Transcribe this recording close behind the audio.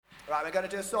Right, we're going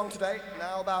to do a song today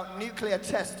now about nuclear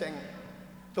testing.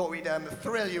 Thought we'd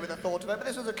thrill you with the thought of it, but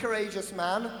this was a courageous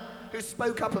man who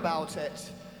spoke up about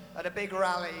it at a big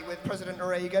rally with President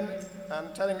Reagan,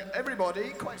 telling everybody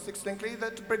quite succinctly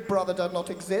that Big Brother does not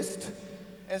exist.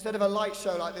 Instead of a light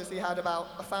show like this, he had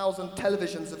about 1,000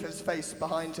 televisions of his face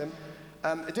behind him.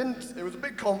 It was a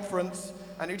big conference,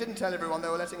 and he didn't tell everyone they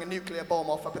were letting a nuclear bomb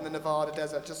off up in the Nevada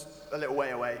desert, just a little way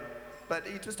away. But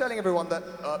he was telling everyone that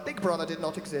Big Brother did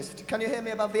not exist. Can you hear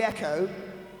me above the echo?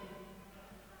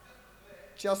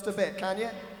 Just a bit, can you?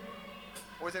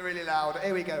 Or is it really loud?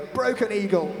 Here we go. Broken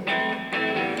Eagle.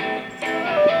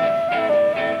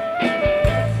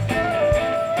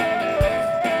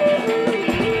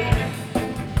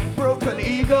 Broken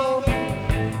eagle,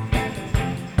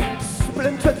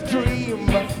 splintered dream,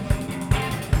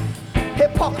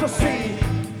 hypocrisy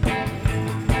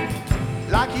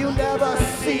like you never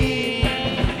see.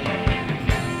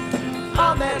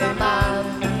 A many man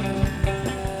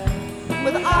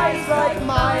with eyes like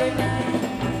mine,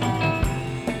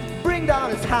 bring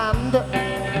down his hand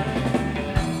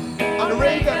on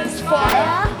Reagan's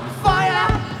fire.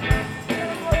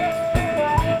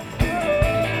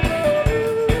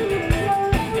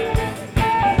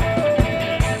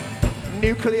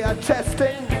 Nuclear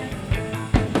testing,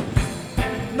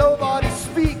 nobody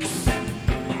speaks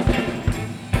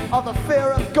of the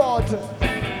fear of God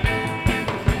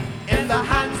in the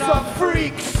hands of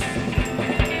freaks.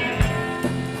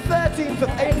 13th of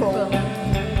April,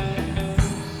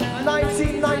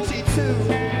 1992.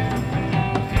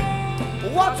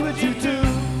 What would you do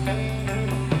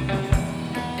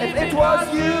if it was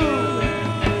you?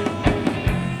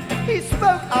 He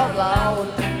spoke out loud,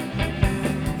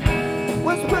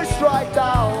 was pushed right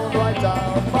down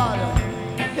by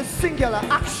his singular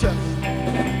action.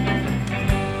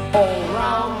 All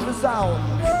round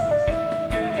resounds.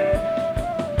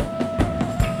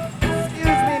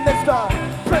 Excuse me, Mr.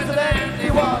 President, he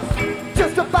was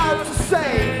just about to say,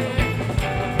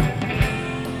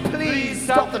 please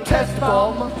stop the test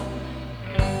bomb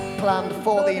planned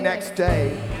for the next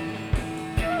day.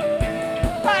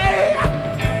 Hey!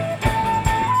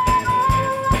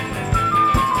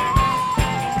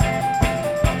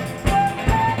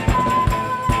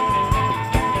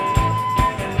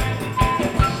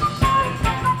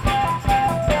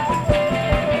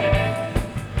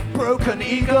 Broken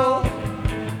ego,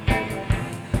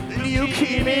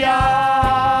 leukemia,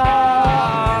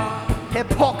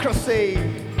 hypocrisy,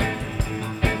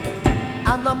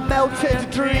 and the melted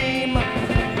dream.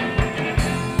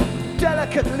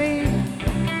 Delicately,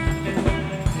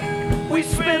 we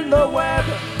spin the web,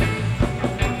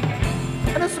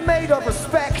 and it's made of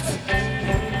respect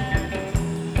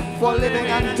for living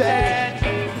and dead.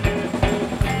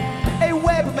 A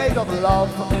web made of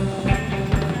love.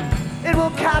 It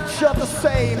will catch up the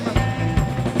same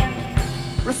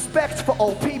respect for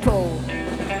all people,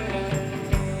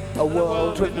 a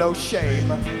world with no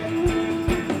shame.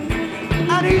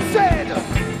 And he said,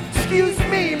 excuse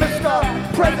me, Mr.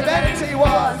 President, he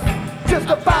was just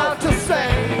about to say,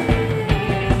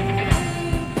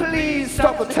 please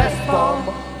stop the test bomb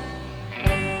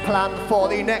planned for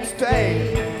the next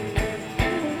day.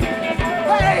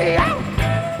 Hey!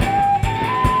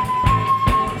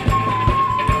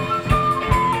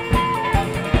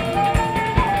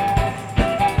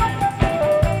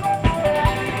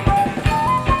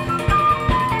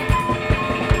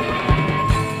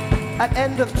 At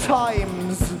end of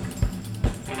times,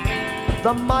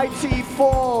 the mighty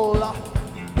fall.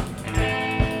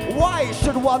 Why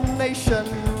should one nation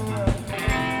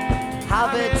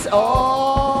have it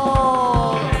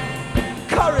all?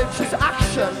 Courage is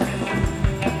action,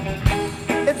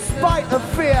 in spite of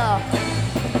fear.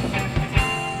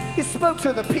 He spoke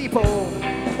to the people.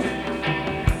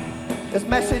 His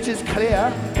message is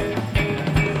clear.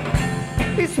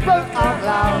 He spoke out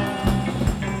loud,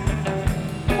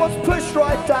 was pushed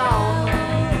right down,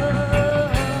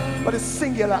 but his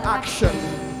singular action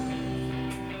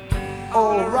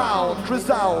all round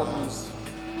resounds.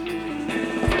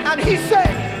 And he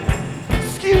said,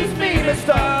 excuse me,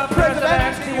 Mr.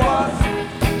 President, he was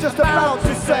just about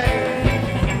to say,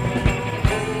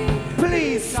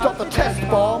 please stop the test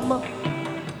bomb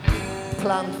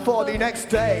planned for the next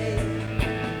day.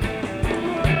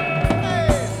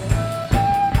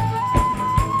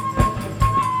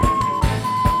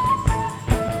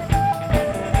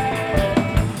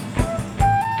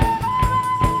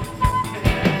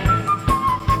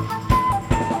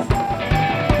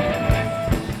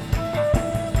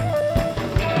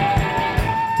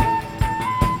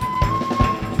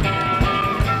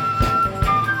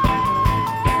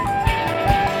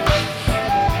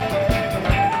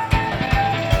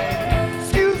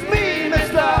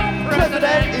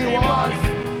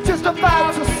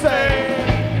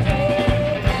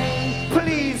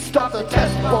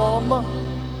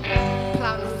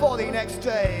 Plan for the next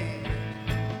day.